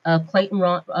Tolan. Clayton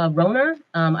Roner,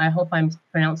 I hope I'm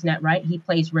pronouncing that right. He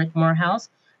plays Rick Morehouse.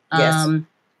 Yes.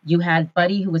 You had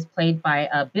Buddy, who was played by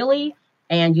Billy,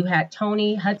 and you had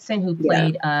Tony Hudson, who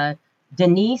played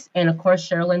Denise, and of course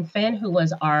Sherilyn Fenn, who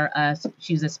was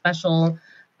she was a special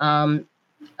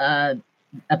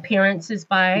appearances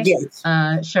by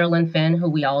Sherilyn Fenn, who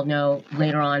we all know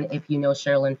later on. If you know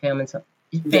Sherilyn Fenn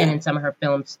in some of her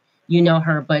films, you know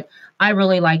her. But I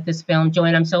really like this film,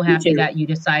 Joanne. I'm so happy that you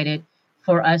decided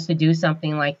for us to do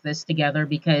something like this together,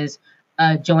 because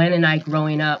Joanne and I,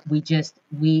 growing up,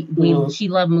 she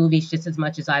loved movies just as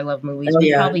much as I love movies.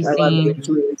 We've probably seen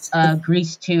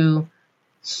Grease 2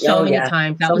 so many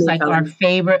times. That was like our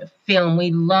favorite film.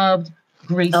 We loved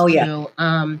Grease 2.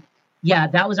 Yeah,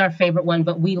 that was our favorite one,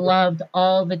 but we loved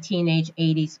all the teenage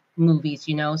 80s movies,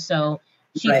 so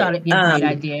she thought it'd be a great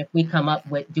idea if we come up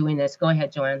with doing this. Go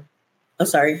ahead, Joanne. Oh,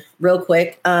 sorry, real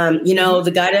quick.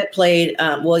 The guy that played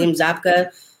William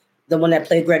Zabka, the one that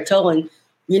played Greg Tolan,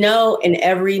 in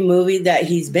every movie that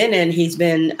he's been in, he's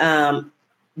been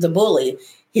the bully.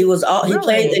 He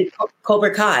played in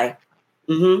Cobra Kai.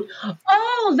 Mm-hmm.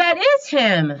 Oh, that is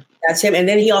him. That's him. And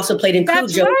then he also played in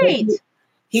That's Cujo. Right.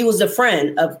 He was the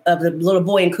friend of the little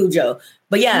boy in Cujo.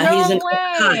 But he's in Cobra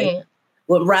Kai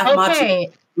with Ralph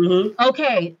Macchio. Mm-hmm.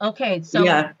 Okay. So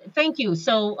thank you.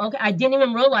 So I didn't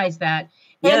even realize that.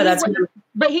 And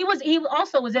but he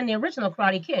also was in the original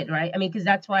Karate Kid, right? I mean, because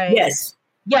that's why. Yes.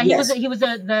 Yeah, he was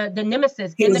the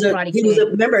nemesis in the Karate Kid.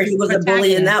 He was a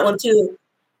bully in that one too.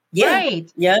 Yeah. Right.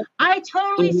 Yeah. I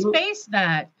totally spaced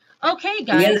that. Okay,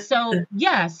 guys.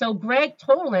 Yeah. So Greg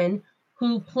Tolan,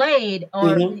 who played,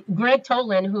 Greg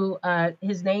Tolan, who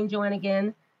his name, Joanne,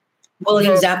 again?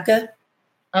 William Zabka.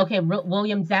 Okay,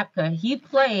 William Zabka. He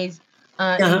plays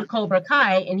in Cobra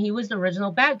Kai, and he was the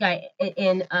original bad guy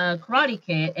in Karate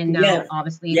Kid, and now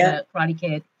obviously the Karate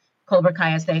Kid, Cobra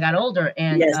Kai as they got older,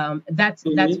 and that's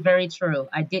very true.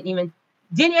 I didn't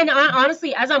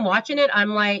honestly, as I'm watching it,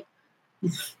 I'm like,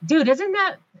 dude, isn't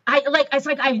that it's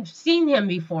like I've seen him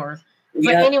before.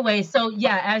 But anyway, so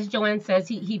as Joanne says,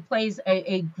 he plays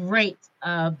a great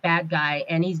bad guy,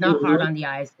 and he's not hard on the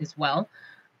eyes as well.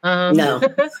 No.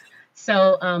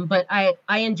 So, but I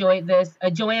enjoyed this.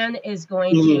 Joanne is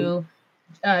going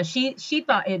to, she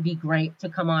thought it'd be great to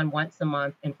come on once a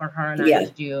month and for her and I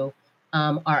to do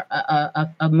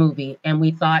a movie. And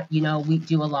we thought, we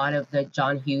do a lot of the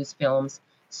John Hughes films.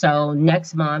 So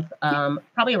next month,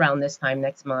 probably around this time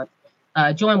next month,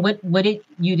 Joanne, what did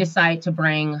you decide to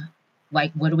bring?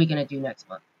 Like, what are we going to do next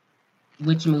month?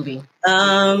 Which movie?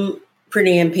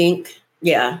 Pretty in Pink.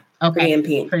 Yeah. Okay. Pretty in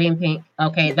Pink. Pretty in Pink.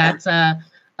 Okay. That's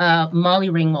Molly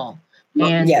Ringwald.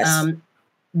 And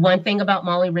one thing about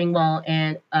Molly Ringwald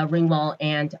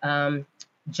and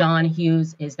John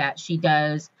Hughes is that she's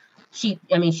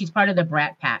part of the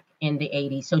Brat Pack in the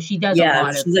 80s. So she does a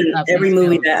lot of every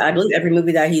movie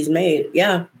that he's made.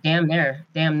 Yeah. Damn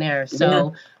there.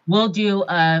 So we'll do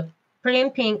Pretty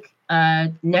in Pink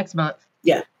next month.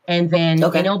 Yeah. And then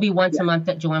and it'll be once a month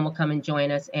that Joanne will come and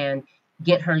join us and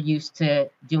get her used to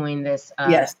doing this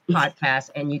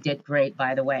podcast. And you did great,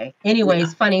 by the way.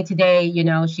 Anyways, funny today,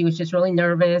 she was just really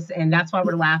nervous, and that's why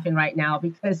we're laughing right now,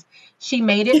 because she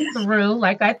made it through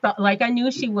like I knew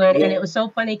she would. And it was so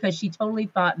funny because she totally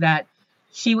thought that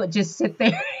she would just sit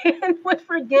there and would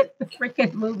forget the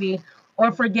freaking movie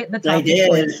or forget the I talking did.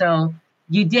 points. So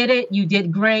you did it. You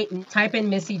did great. Type in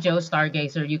Missy Joe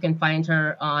Stargazer. You can find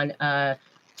her on Twitter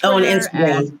on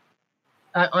Instagram.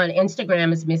 On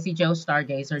Instagram is Missy Joe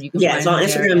Stargazer. You can Yes, find on her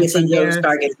Instagram, there. Missy And from Joe there,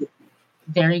 Stargazer.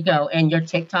 There you go. And your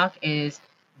TikTok is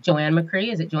Joanne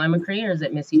McCree. Is it Joanne McCree or is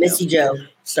it Missy Missy Joe? Joe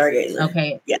Stargazer.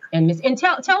 Okay. Yeah. And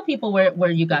tell people where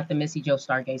you got the Missy Joe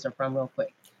Stargazer from real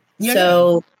quick. Your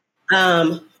So,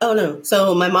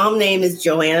 So my mom's name is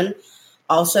Joanne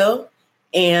also.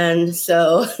 And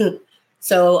so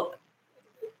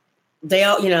they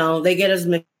all, they get us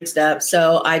mixed up.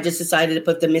 So I just decided to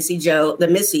put the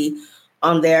Missy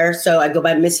on there. So I go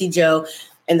by Missy Joe.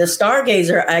 And the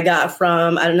Stargazer I got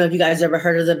from, I don't know if you guys ever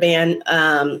heard of the band.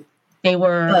 They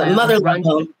were Mother Love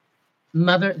Bone.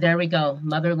 There we go.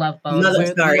 Mother Love Bone.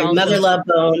 Mother Love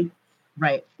Bone.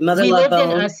 Right. Mother we Love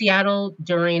lived Bone. in Seattle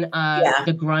during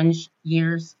the grunge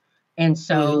years. And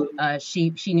so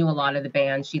she knew a lot of the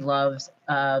band. She loves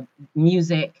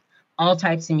music, all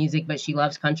types of music, but she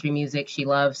loves country music. She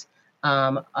loves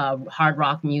hard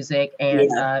rock music. And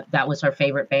that was her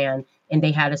favorite band. And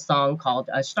they had a song called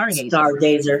Stargazer.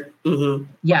 Stargazer. Mm-hmm.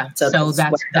 Yeah. So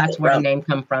that's where the name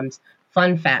comes from.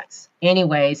 Fun facts.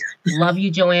 Anyways, love you,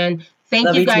 Joanne.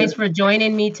 Thank you guys for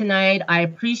joining me tonight. I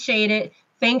appreciate it.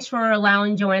 Thanks for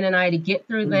allowing Joanne and I to get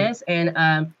through this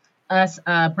and us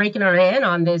breaking our in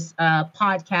on this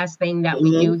podcast thing that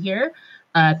we do here.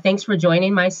 Thanks for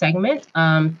joining my segment,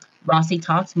 Rossi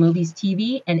Talks Movies,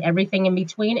 TV, and everything in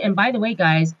between. And by the way,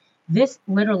 guys, this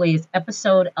literally is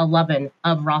episode 11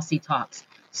 of Rossi Talks.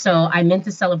 So I meant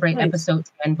to celebrate episode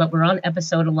 10, but we're on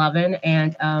episode 11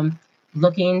 and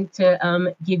looking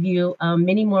to give you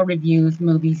many more reviews,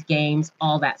 movies, games,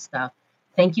 all that stuff.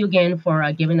 Thank you again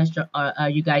for giving us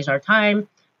you guys our time.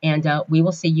 And we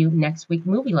will see you next week,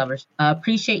 movie lovers.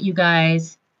 Appreciate you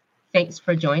guys. Thanks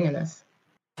for joining us.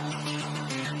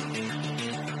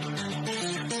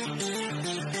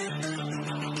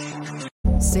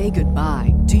 Say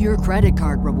goodbye to your credit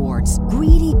card rewards.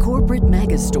 Greedy corporate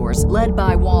mega stores, led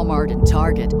by Walmart and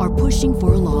Target, are pushing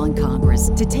for a law in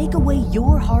Congress to take away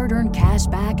your hard-earned cash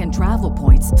back and travel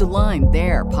points to line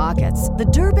their pockets. The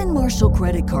Durbin-Marshall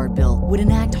credit card bill would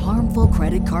enact harmful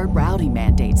credit card routing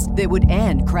mandates that would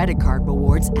end credit card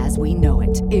rewards as we know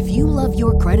it. If you love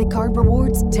your credit card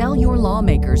rewards, tell your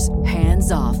lawmakers,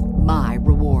 hands off my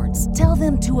rewards. Tell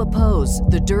them to oppose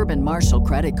the Durbin-Marshall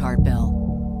credit card bill.